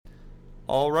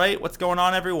All right, what's going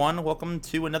on, everyone? Welcome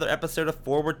to another episode of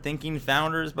Forward Thinking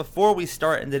Founders. Before we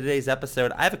start into today's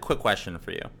episode, I have a quick question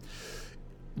for you.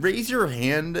 Raise your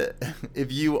hand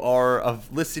if you are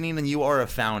listening and you are a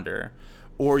founder,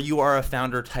 or you are a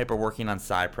founder type or working on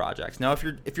side projects. Now, if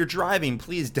you're driving,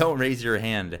 please don't raise your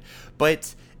hand.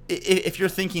 But if you're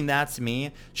thinking that's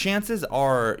me, chances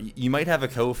are you might have a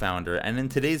co-founder, and in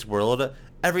today's world,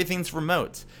 everything's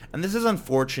remote. And this is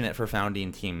unfortunate for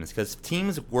founding teams because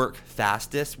teams work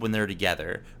fastest when they're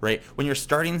together, right? When you're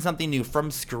starting something new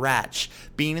from scratch,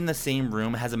 being in the same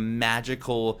room has a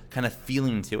magical kind of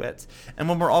feeling to it. And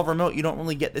when we're all remote, you don't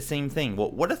really get the same thing. Well,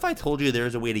 what if I told you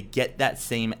there's a way to get that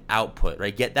same output,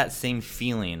 right? Get that same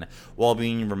feeling while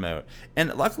being remote?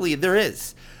 And luckily, there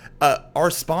is. Our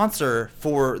sponsor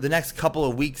for the next couple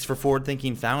of weeks for Forward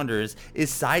Thinking Founders is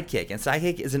Sidekick. And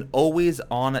Sidekick is an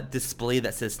always-on display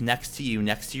that sits next to you,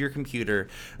 next to your computer.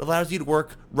 It allows you to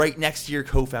work right next to your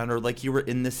co-founder like you were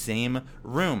in the same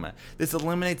room. This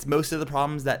eliminates most of the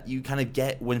problems that you kind of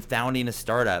get when founding a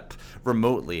startup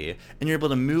remotely. And you're able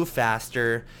to move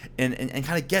faster and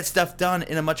kind of get stuff done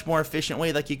in a much more efficient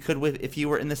way like you could if you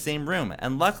were in the same room.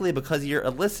 And luckily, because you're a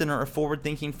listener of Forward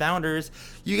Thinking Founders,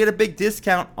 you get a big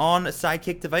discount on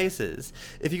Sidekick devices.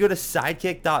 If you go to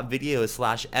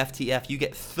sidekick.video/FTF, you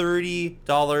get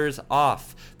 $30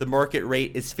 off. The market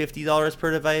rate is $50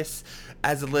 per device.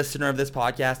 As a listener of this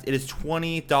podcast, it is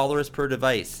 $20 per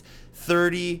device.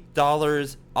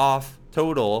 $30 off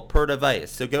total per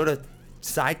device. So go to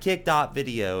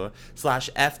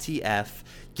sidekick.video/FTF,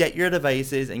 get your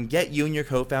devices, and get you and your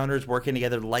co-founders working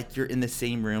together like you're in the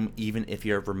same room, even if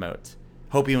you're remote.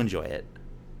 Hope you enjoy it.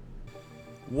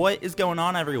 What is going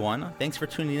on, everyone? Thanks for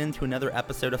tuning in to another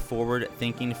episode of Forward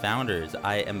Thinking Founders.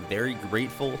 I am very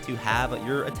grateful to have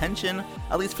your attention,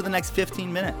 at least for the next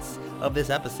 15 minutes of this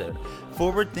episode.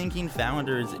 Forward Thinking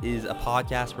Founders is a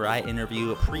podcast where I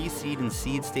interview pre-seed and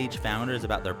seed stage founders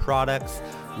about their products,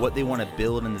 what they want to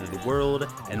build into the world,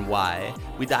 and why.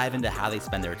 We dive into how they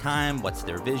spend their time, what's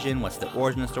their vision, what's their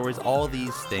origin stories, all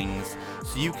these things,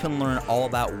 so you can learn all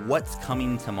about what's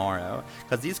coming tomorrow.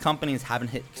 Because these companies haven't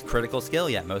hit critical scale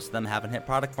yet. Most of them haven't hit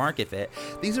product market fit.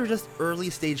 These are just early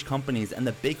stage companies, and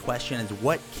the big question is,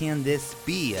 what can this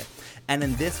be? And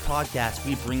in this podcast,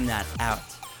 we bring that out.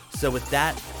 So with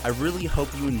that, I really hope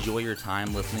you enjoy your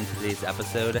time listening to today's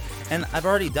episode. And I've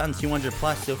already done 200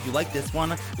 plus, so if you like this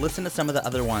one, listen to some of the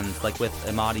other ones, like with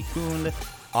Imadi Kund,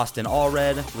 Austin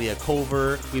Allred, Leah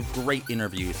Culver. We have great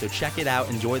interviews, so check it out,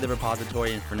 enjoy the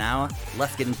repository, and for now,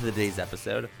 let's get into today's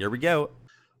episode. Here we go.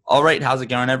 All right, how's it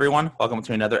going, everyone? Welcome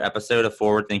to another episode of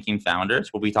Forward Thinking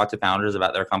Founders, where we talk to founders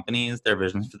about their companies, their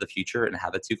visions for the future, and how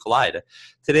the two collide.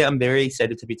 Today, I'm very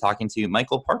excited to be talking to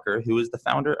Michael Parker, who is the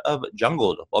founder of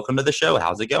Jungled. Welcome to the show.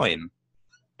 How's it going?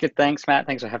 Good, thanks, Matt.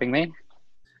 Thanks for having me.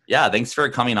 Yeah, thanks for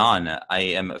coming on. I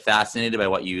am fascinated by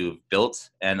what you've built,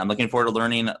 and I'm looking forward to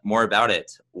learning more about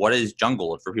it. What is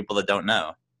Jungled for people that don't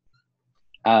know?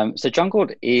 So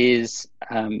Jungled is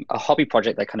a hobby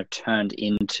project that kind of turned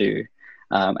into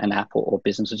an app or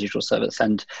business as usual service.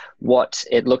 And what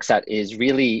it looks at is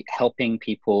really helping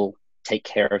people take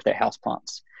care of their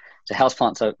houseplants. So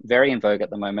houseplants are very in vogue at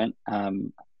the moment.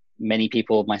 Many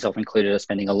people, myself included, are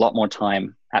spending a lot more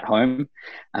time at home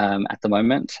at the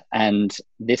moment. And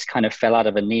this kind of fell out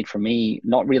of a need for me,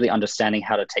 not really understanding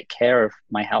how to take care of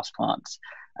my houseplants,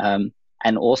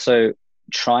 and also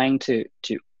trying to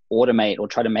automate or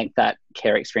try to make that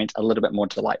care experience a little bit more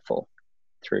delightful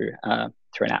through an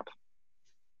app.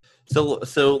 So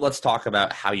let's talk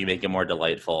about how you make it more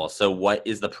delightful. So what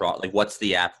is the what's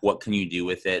the app? What can you do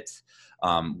with it?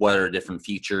 What are different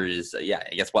features? Yeah,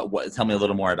 I guess what tell me a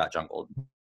little more about Jungled.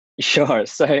 Sure.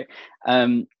 So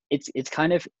it's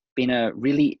kind of been a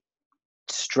really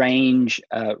strange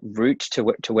route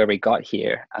to where we got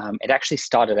here. It actually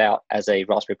started out as a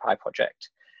Raspberry Pi project.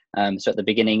 So at the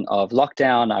beginning of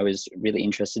lockdown, I was really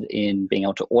interested in being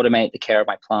able to automate the care of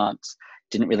my plants.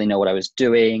 Didn't really know what I was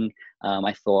doing.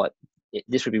 I thought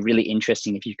this would be really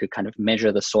interesting if you could kind of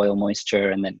measure the soil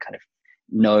moisture and then kind of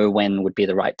know when would be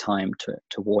the right time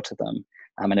to water them,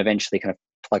 and eventually kind of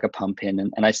plug a pump in.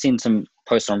 And I've seen some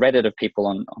posts on Reddit of people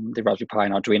on the Raspberry Pi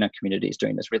and Arduino communities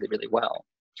doing this really, really well.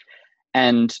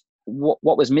 And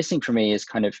what was missing for me is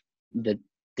kind of the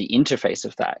interface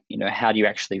of that. You know, how do you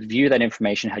actually view that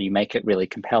information? How do you make it really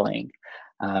compelling?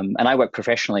 And I work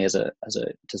professionally as a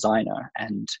designer,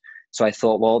 and so I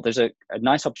thought, well, there's a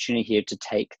nice opportunity here to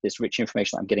take this rich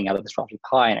information that I'm getting out of this Raspberry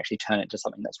Pi and actually turn it into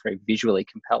something that's very visually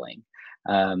compelling,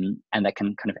 and that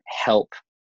can kind of help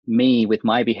me with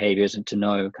my behaviors and to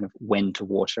know kind of when to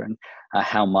water and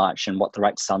how much and what the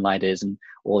right sunlight is and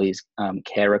all these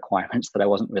care requirements that I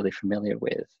wasn't really familiar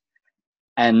with.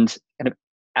 And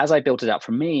as I built it out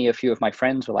for me, a few of my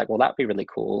friends were like, well, that'd be really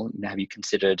cool. Have you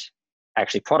considered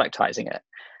actually productizing it?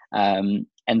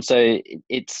 And so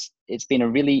it's been a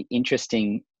really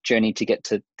interesting journey to get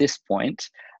to this point.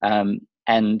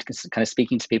 And kind of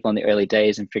speaking to people in the early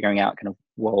days and figuring out kind of,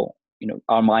 well,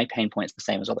 are my pain points the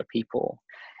same as other people?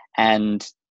 And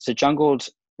so Jungled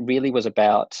really was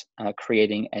about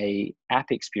creating a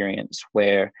app experience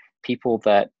where people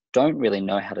that don't really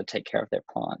know how to take care of their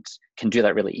plants can do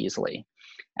that really easily.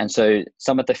 And so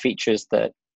some of the features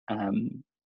that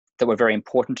that were very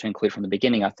important to include from the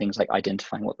beginning are things like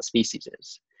identifying what the species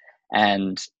is.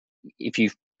 And if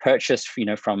you've purchased,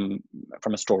 from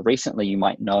a store recently, you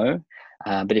might know.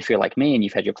 But if you're like me and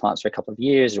you've had your plants for a couple of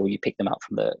years, or you picked them up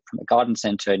from the garden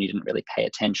center and you didn't really pay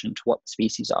attention to what the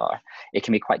species are, it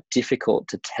can be quite difficult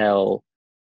to tell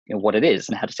what it is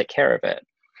and how to take care of it.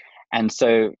 And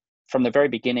so from the very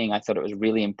beginning, I thought it was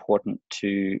really important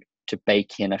to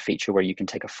bake in a feature where you can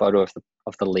take a photo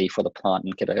of the leaf or the plant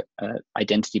and get a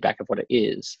identity back of what it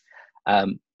is,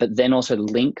 but then also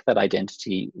link that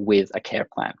identity with a care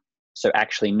plan. So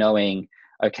actually knowing,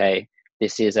 okay,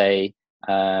 this is a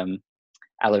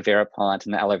aloe vera plant,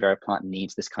 and the aloe vera plant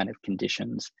needs this kind of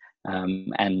conditions,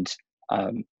 and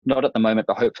not at the moment,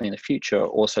 but hopefully in the future,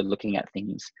 also looking at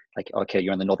things like, okay,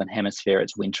 you're in the Northern Hemisphere,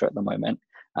 it's winter at the moment,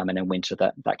 and in winter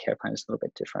that care plan is a little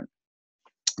bit different.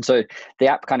 And so the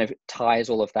app kind of ties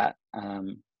all of that,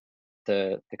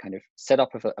 the kind of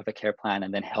setup of a care plan,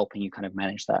 and then helping you kind of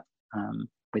manage that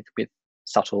with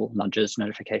subtle nudges,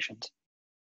 notifications.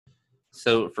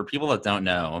 So for people that don't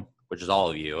know, which is all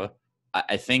of you,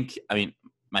 I think,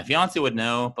 my fiance would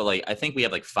know, but I think we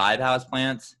have 5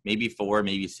 houseplants, maybe 4,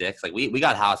 maybe 6. We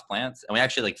got houseplants, and we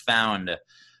actually found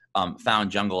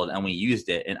Jungled, and we used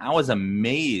it. And I was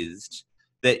amazed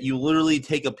that you literally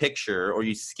take a picture or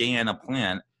you scan a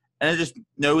plant and it just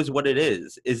knows what it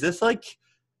is. Is this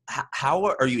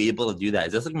how are you able to do that?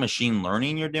 Is this machine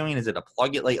learning you're doing? Is it a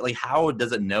plugin? How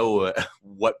does it know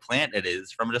what plant it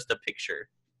is from just a picture?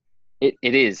 It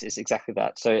is. It's exactly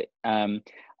that. So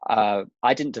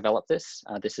I didn't develop this.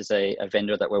 This is a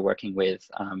vendor that we're working with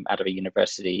out of a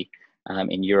university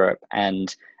in Europe,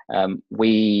 and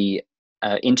we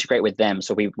integrate with them.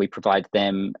 So we provide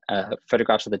them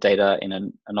photographs of the data in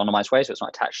an anonymized way, so it's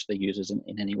not attached to the users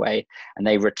in any way, and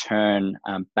they return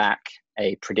back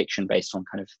a prediction based on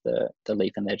kind of the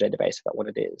leaf in their database about what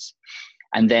it is.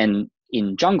 And then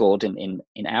in Jungled, in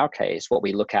our case, what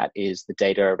we look at is the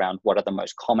data around what are the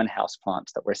most common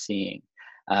houseplants that we're seeing,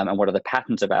 and what are the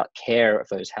patterns about care of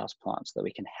those houseplants, so that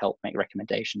we can help make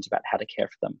recommendations about how to care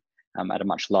for them at a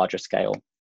much larger scale.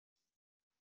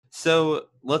 So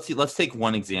let's take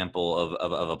one example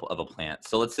of a plant.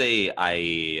 So let's say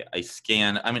I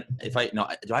scan. Do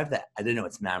I have that? I didn't know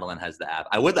it's Madeline has the app.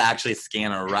 I would actually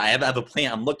scan I have a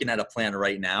plant. I'm looking at a plant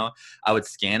right now. I would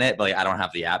scan it, but I don't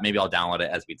have the app. Maybe I'll download it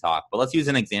as we talk. But let's use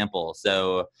an example.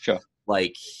 So sure.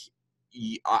 I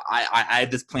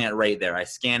have this plant right there. I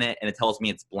scan it and it tells me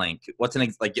it's blank.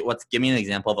 Give me an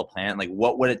example of a plant.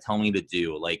 What would it tell me to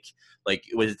do? Would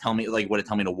it tell me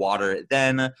to water it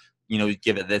then?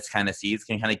 Give it this kind of seeds.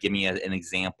 Can you kind of give me an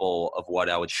example of what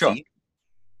I would see?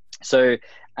 So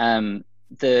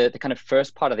the kind of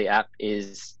first part of the app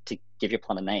is to give your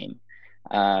plant a name.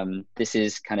 This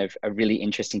is kind of a really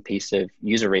interesting piece of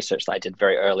user research that I did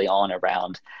very early on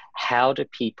around how can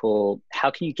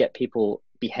you get people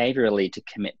behaviorally to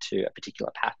commit to a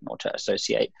particular pattern or to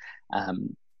associate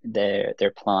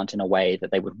their plant in a way that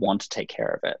they would want to take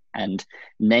care of it. And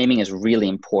naming is really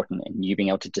important in you being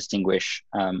able to distinguish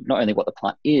not only what the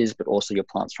plant is, but also your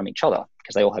plants from each other,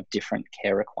 because they all have different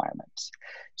care requirements.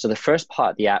 So the first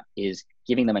part of the app is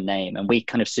giving them a name, and we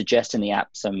kind of suggest in the app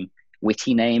some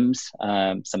witty names,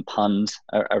 some puns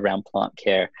around plant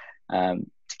care, to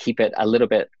keep it a little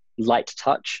bit light to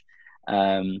touch.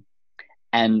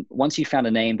 And once you found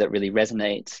a name that really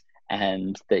resonates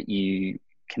and that you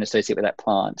can associate with that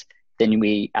plant, then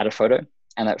we add a photo,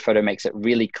 and that photo makes it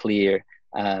really clear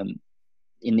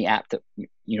in the app that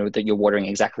that you're watering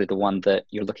exactly the one that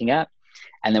you're looking at.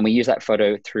 And then we use that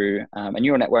photo through a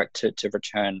neural network to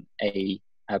return a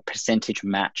percentage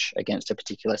match against a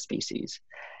particular species.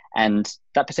 And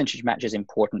that percentage match is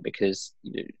important because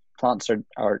plants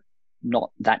are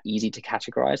not that easy to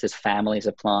categorize. There's families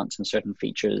of plants, and certain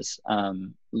features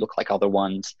look like other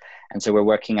ones. And so we're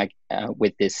working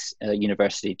with this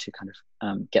university to kind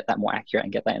of get that more accurate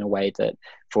and get that in a way that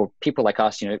for people like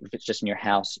us, if it's just in your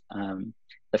house,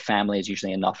 the family is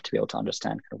usually enough to be able to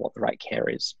understand kind of what the right care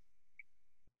is.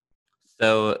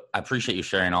 So I appreciate you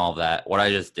sharing all of that. What I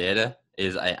just did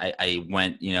is I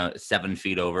went 7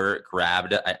 feet over,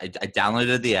 grabbed, I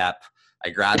downloaded the app, I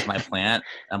grabbed my plant.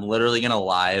 I'm literally going to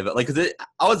live. Like, cause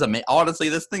I was amazed. Honestly,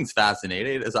 this thing's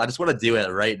fascinating. So I just want to do it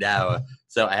right now.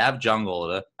 So I have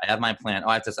Jungled. I have my plant. Oh,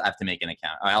 I have to make an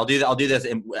account. All right, I'll do this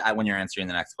when you're answering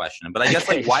the next question. But I guess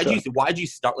like, why'd you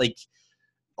start? Like,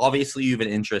 obviously you have an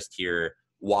interest here.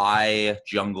 Why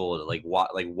Jungled?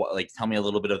 Like tell me a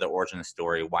little bit of the origin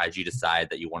story. Why did you decide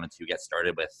that you wanted to get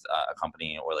started with a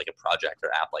company or like a project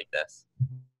or app like this?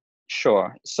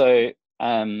 Sure. So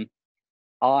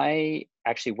I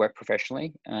actually work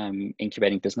professionally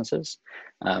incubating businesses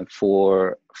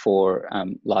for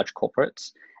large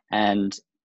corporates, and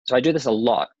so I do this a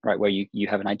lot, right? Where you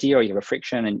have an idea or you have a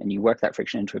friction, and you work that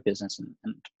friction into a business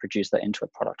and produce that into a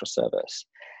product or service.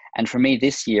 And for me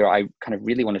this year, I kind of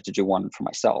really wanted to do one for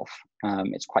myself.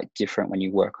 It's quite different when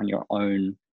you work on your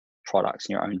own products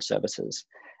and your own services,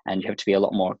 and you have to be a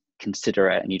lot more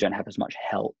considerate, and you don't have as much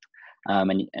help,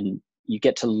 and you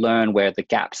get to learn where the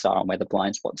gaps are and where the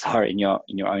blind spots are in your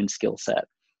own skill set.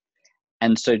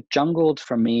 And so Jungled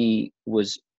for me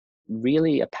was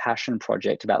really a passion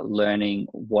project about learning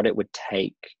what it would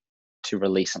take to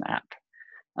release an app.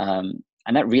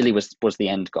 And that really was the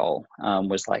end goal,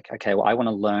 was like, okay, well, I want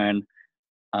to learn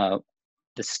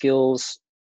the skills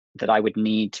that I would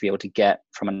need to be able to get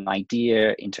from an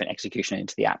idea into an execution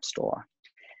into the app store.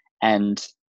 And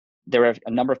there are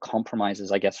a number of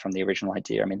compromises, I guess, from the original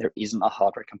idea. I mean, there isn't a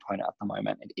hardware component at the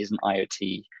moment. It isn't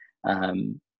IoT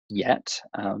yet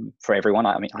for everyone.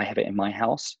 I mean, I have it in my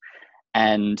house.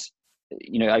 And,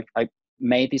 you know, I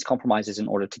made these compromises in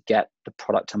order to get the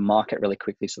product to market really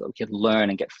quickly so that we could learn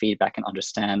and get feedback and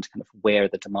understand kind of where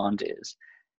the demand is.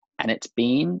 And it's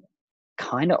been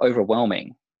kind of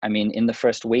overwhelming. I mean, in the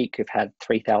first week, we've had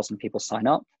 3,000 people sign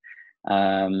up.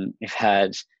 We've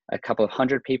had a couple of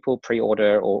hundred people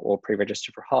pre-order or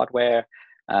pre-register for hardware.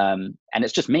 And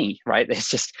it's just me, right? It's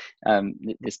just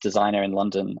this designer in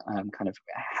London kind of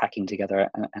hacking together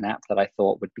an app that I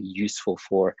thought would be useful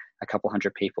for a couple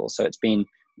hundred people. So it's been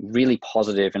really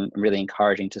positive and really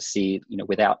encouraging to see, you know,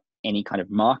 without any kind of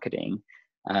marketing,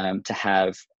 to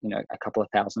have, you know, a couple of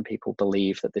thousand people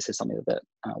believe that this is something that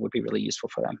would be really useful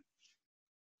for them.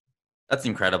 That's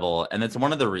incredible. And it's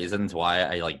one of the reasons why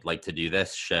I like to do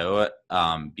this show,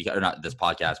 because, or not this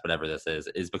podcast, whatever this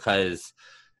is because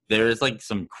there's like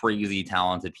some crazy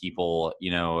talented people, you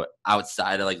know,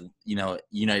 outside of like, you know,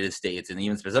 United States and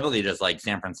even specifically just like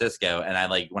San Francisco. And I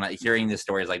like when I hearing these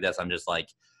stories like this, I'm just like,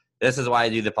 this is why I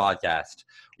do the podcast.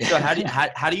 So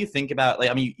how do you think about,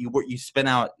 like, I mean, you spin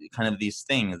out kind of these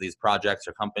things, these projects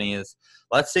or companies.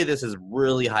 Let's say this is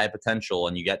really high potential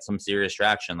and you get some serious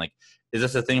traction. Like, is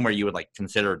this a thing where you would like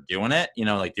consider doing it, you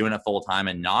know, like doing it full time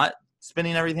and not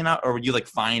spinning everything out? Or would you like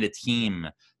find a team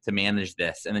to manage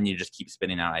this and then you just keep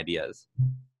spinning out ideas?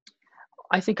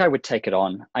 I think I would take it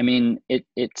on. I mean, it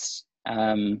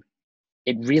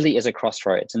really is a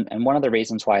crossroads. And one of the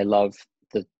reasons why I love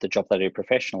the job that I do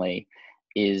professionally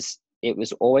is it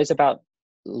was always about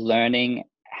learning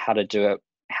how to do it,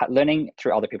 learning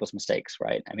through other people's mistakes,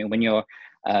 right? I mean, when you're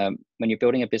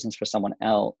building a business for someone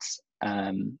else,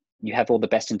 you have all the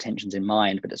best intentions in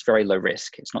mind, but it's very low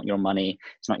risk. It's not your money,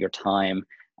 it's not your time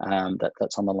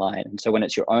that's on the line. And so when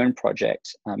it's your own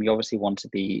project, you obviously want to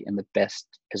be in the best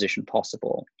position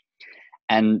possible.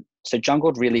 And so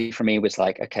Jungled really for me was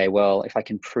like, okay, well, if I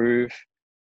can prove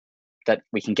that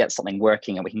we can get something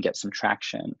working and we can get some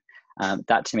traction,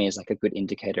 that to me is like a good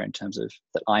indicator in terms of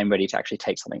that I'm ready to actually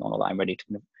take something on, or that I'm ready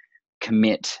to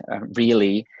commit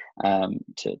really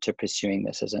to pursuing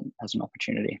this as an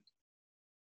opportunity.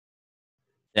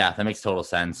 Yeah, that makes total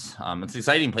sense. It's an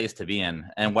exciting place to be in.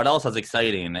 And what else is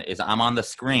exciting is I'm on the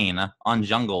screen on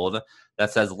Jungled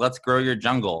that says, let's grow your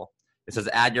jungle. It says,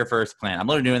 add your first plant. I'm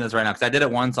literally doing this right now because I did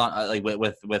it once on like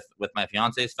with my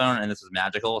fiance's phone, and this is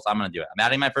magical. So I'm going to do it. I'm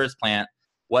adding my first plant.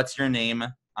 What's your name?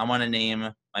 I want to name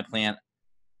my plant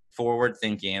Forward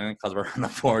Thinking, because we're on the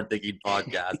Forward Thinking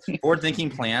podcast. Forward Thinking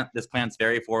plant. This plant's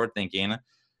very forward thinking.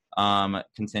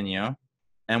 Continue.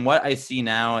 And what I see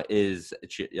now is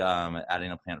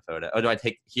adding a plant photo. Oh, do I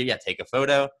take here? Yeah, take a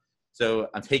photo. So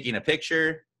I'm taking a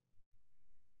picture,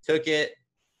 took it,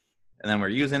 and then we're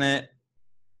using it.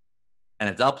 And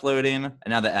it's uploading. And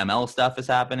now the ML stuff is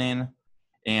happening.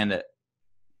 And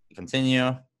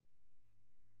continue.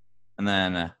 And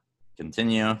then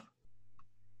continue.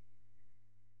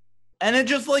 And it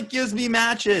just like gives me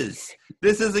matches.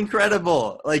 This is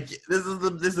incredible. Like this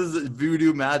is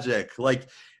voodoo magic. Like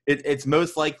it's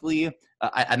most likely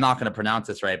I'm not going to pronounce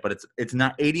this right, but it's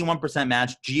not 81%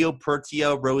 match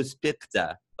Geopertia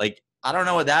rospicta. Like I don't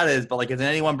know what that is, but like it's an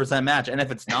 81% match. And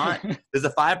if it's not, there's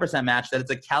a 5% match that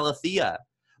it's a Calathea.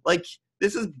 Like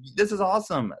this is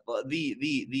awesome.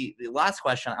 The last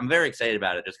question, I'm very excited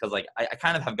about it just because like I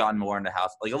kind of have gotten more into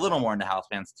like a little more into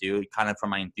houseplants too, kind of from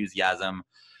my enthusiasm.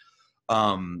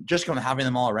 Just from having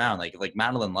them all around, like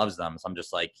Madeline loves them, so I'm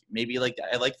just like maybe like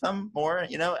I like them more,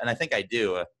 you know, and I think I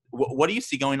do. What do you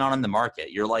see going on in the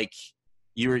market? You're like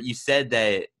you said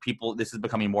that this is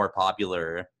becoming more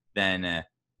popular than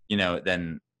you know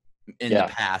than in the Yeah.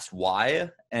 past. Why?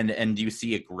 And do you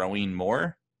see it growing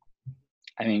more?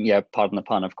 I mean, yeah, pardon the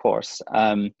pun, of course.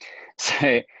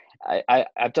 So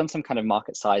I've done some kind of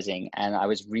market sizing, and I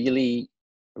was really,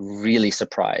 really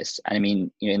surprised. And I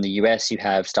mean, you know, in the US, you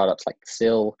have startups like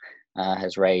Sill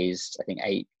has raised, I think,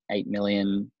 $8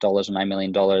 million or $9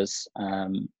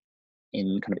 million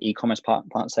in kind of e-commerce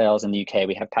plant sales. In the UK,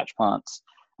 we have Patch Plants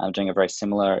doing a very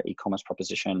similar e-commerce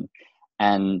proposition.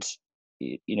 And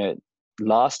you know,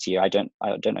 last year, I don't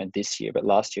know this year, but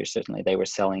last year certainly they were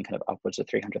selling kind of upwards of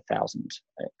 300,000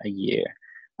 a year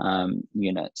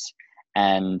units.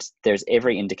 And there's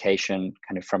every indication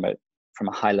kind of from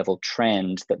a high level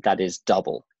trend that is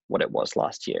double what it was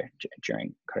last year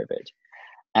during COVID.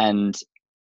 And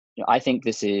you know, I think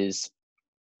this is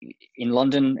in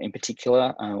London in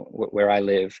particular, where I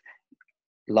live.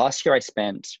 Last year I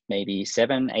spent maybe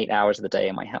 7-8 hours of the day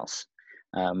in my house.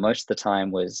 Most of the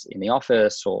time was in the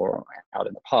office or out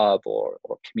in the pub or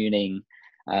commuting.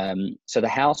 So the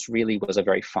house really was a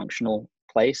very functional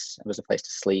place. It was a place to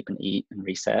sleep and eat and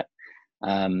reset.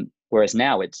 Whereas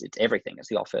now it's everything. It's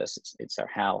the office. It's our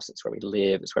house. It's where we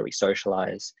live. It's where we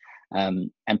socialize.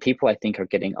 And people, I think, are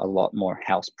getting a lot more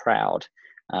house proud.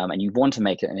 And you want to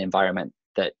make it an environment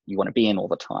that you want to be in all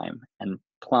the time. And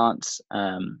plants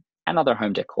and other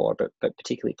home decor, but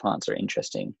particularly plants are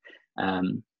interesting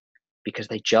because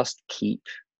they just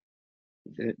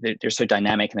they're so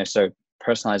dynamic and they're so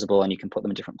personalizable, and you can put them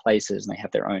in different places, and they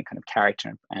have their own kind of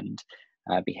character and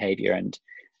behavior. And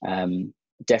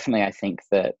definitely, I think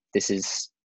that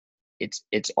it's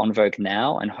on vogue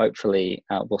now, and hopefully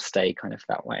will stay kind of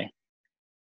that way.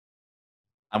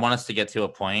 I want us to get to a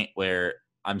point where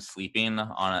I'm sleeping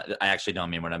on I actually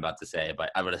don't mean what I'm about to say, but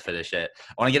I'm going to finish it.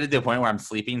 I want to get to a point where I'm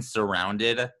sleeping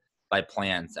surrounded by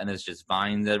plants, and there's just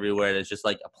vines everywhere. There's just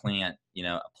like a plant, you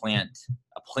know, a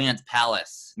plant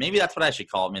palace. Maybe that's what I should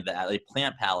call it. Like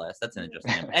plant palace. That's an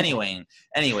interesting name.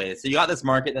 Anyway, so you got this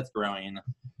market that's growing.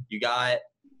 You got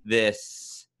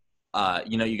this,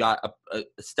 you know, you got a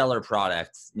stellar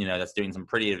product, you know, that's doing some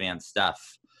pretty advanced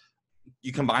stuff.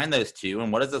 You combine those two,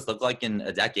 and what does this look like in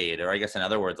a decade? Or I guess in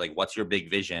other words, like what's your big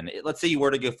vision? Let's say you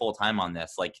were to go full time on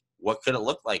this, like what could it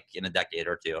look like in a decade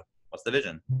or two? What's the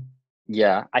vision?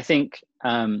 Yeah, I think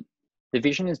the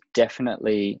vision is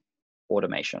definitely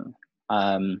automation.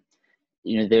 You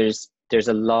know, there's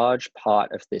a large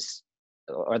part of this,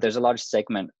 or there's a large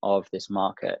segment of this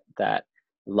market that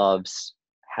loves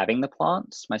having the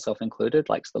plants, myself included,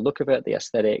 likes the look of it, the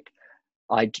aesthetic.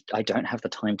 I don't have the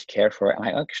time to care for it.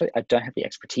 And I don't have the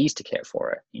expertise to care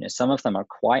for it. You know, some of them are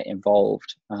quite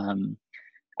involved.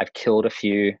 I've killed a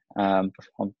few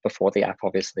before the app,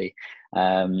 obviously.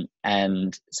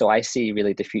 And so I see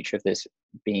really the future of this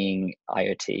being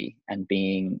IoT, and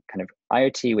being kind of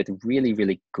IoT with really,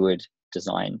 really good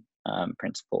design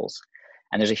principles.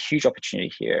 And there's a huge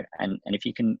opportunity here. And if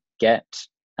you can get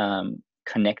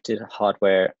connected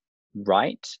hardware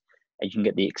right, and you can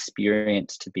get the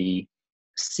experience to be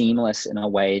seamless in a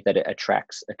way that it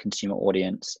attracts a consumer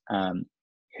audience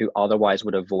who otherwise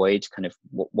would avoid kind of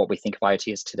what we think of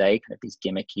IoT as today, kind of these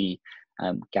gimmicky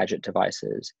gadget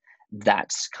devices.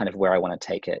 That's kind of where I want to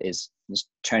take it, is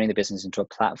turning the business into a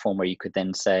platform where you could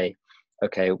then say,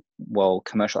 okay, well,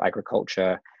 commercial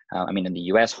agriculture, I mean, in the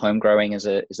US, home growing is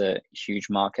a huge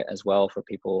market as well for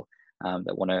people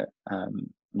that want to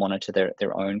monitor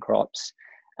their own crops.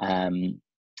 And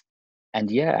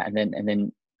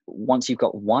then once you've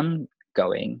got one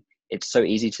going, it's so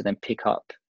easy to then pick up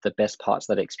the best parts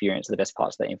of that experience, the best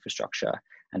parts of that infrastructure,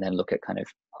 and then look at kind of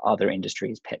other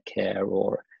industries, pet care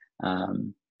or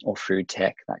food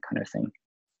tech, that kind of thing.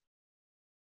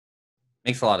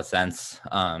 Makes a lot of sense.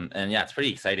 And yeah, it's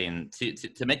pretty exciting.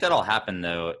 To make that all happen,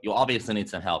 though, you'll obviously need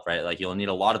some help, right? Like you'll need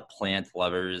a lot of plant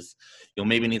lovers. You'll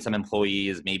maybe need some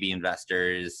employees, maybe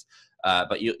investors.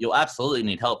 But you'll absolutely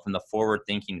need help from the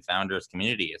forward-thinking founders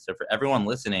community. So for everyone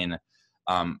listening,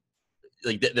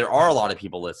 there are a lot of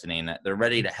people listening. They're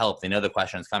ready to help. They know the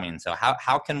question is coming. So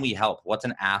how can we help? What's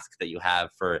an ask that you have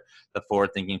for the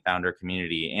forward-thinking founder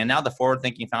community, and now the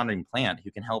forward-thinking founding plant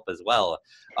who can help as well,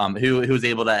 who's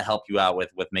able to help you out with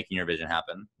making your vision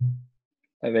happen?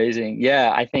 Amazing.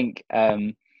 Yeah, I think,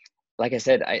 like I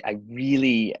said, I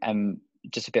really am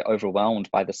just a bit overwhelmed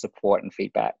by the support and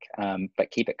feedback,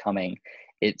 but keep it coming.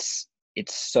 It's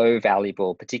it's so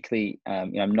valuable, particularly,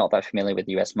 I'm not that familiar with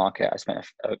the US market. I spent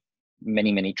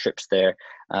many trips there,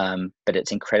 but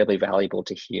it's incredibly valuable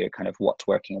to hear kind of what's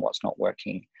working and what's not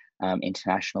working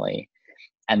internationally.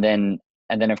 And then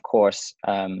of course,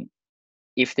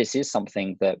 if this is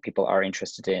something that people are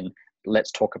interested in,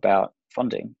 let's talk about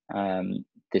funding.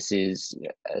 This is,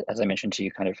 as I mentioned to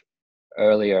you kind of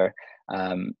earlier,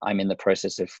 I'm in the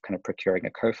process of kind of procuring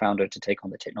a co-founder to take on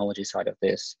the technology side of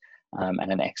this,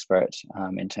 and an expert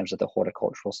in terms of the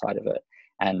horticultural side of it.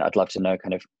 And I'd love to know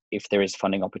kind of if there is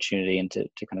funding opportunity and to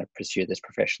kind of pursue this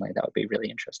professionally. That would be really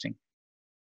interesting.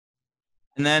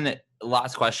 And then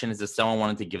last question is, if someone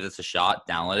wanted to give this a shot,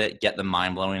 download it, get the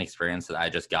mind-blowing experience that I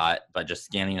just got by just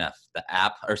scanning the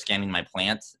app or scanning my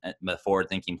plants, the Forward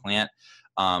Thinking Plant,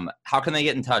 how can they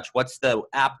get in touch? What's the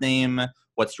app name?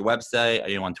 What's your website? Are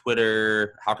you on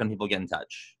Twitter? How can people get in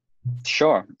touch?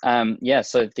 Sure. Yeah.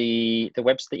 So the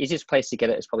easiest place to get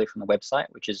it is probably from the website,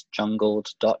 which is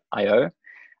jungled.io.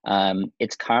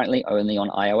 It's currently only on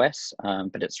iOS,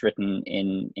 but it's written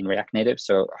in React Native,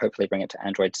 so hopefully bring it to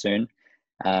Android soon.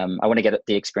 I want to get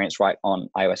the experience right on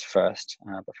iOS first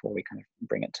before we kind of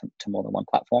bring it to more than one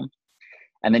platform.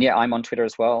 And then, yeah, I'm on Twitter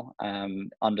as well, _PRKR.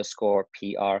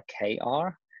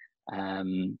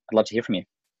 I'd love to hear from you.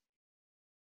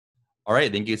 All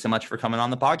right. Thank you so much for coming on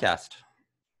the podcast.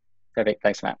 Perfect.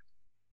 Thanks, Matt.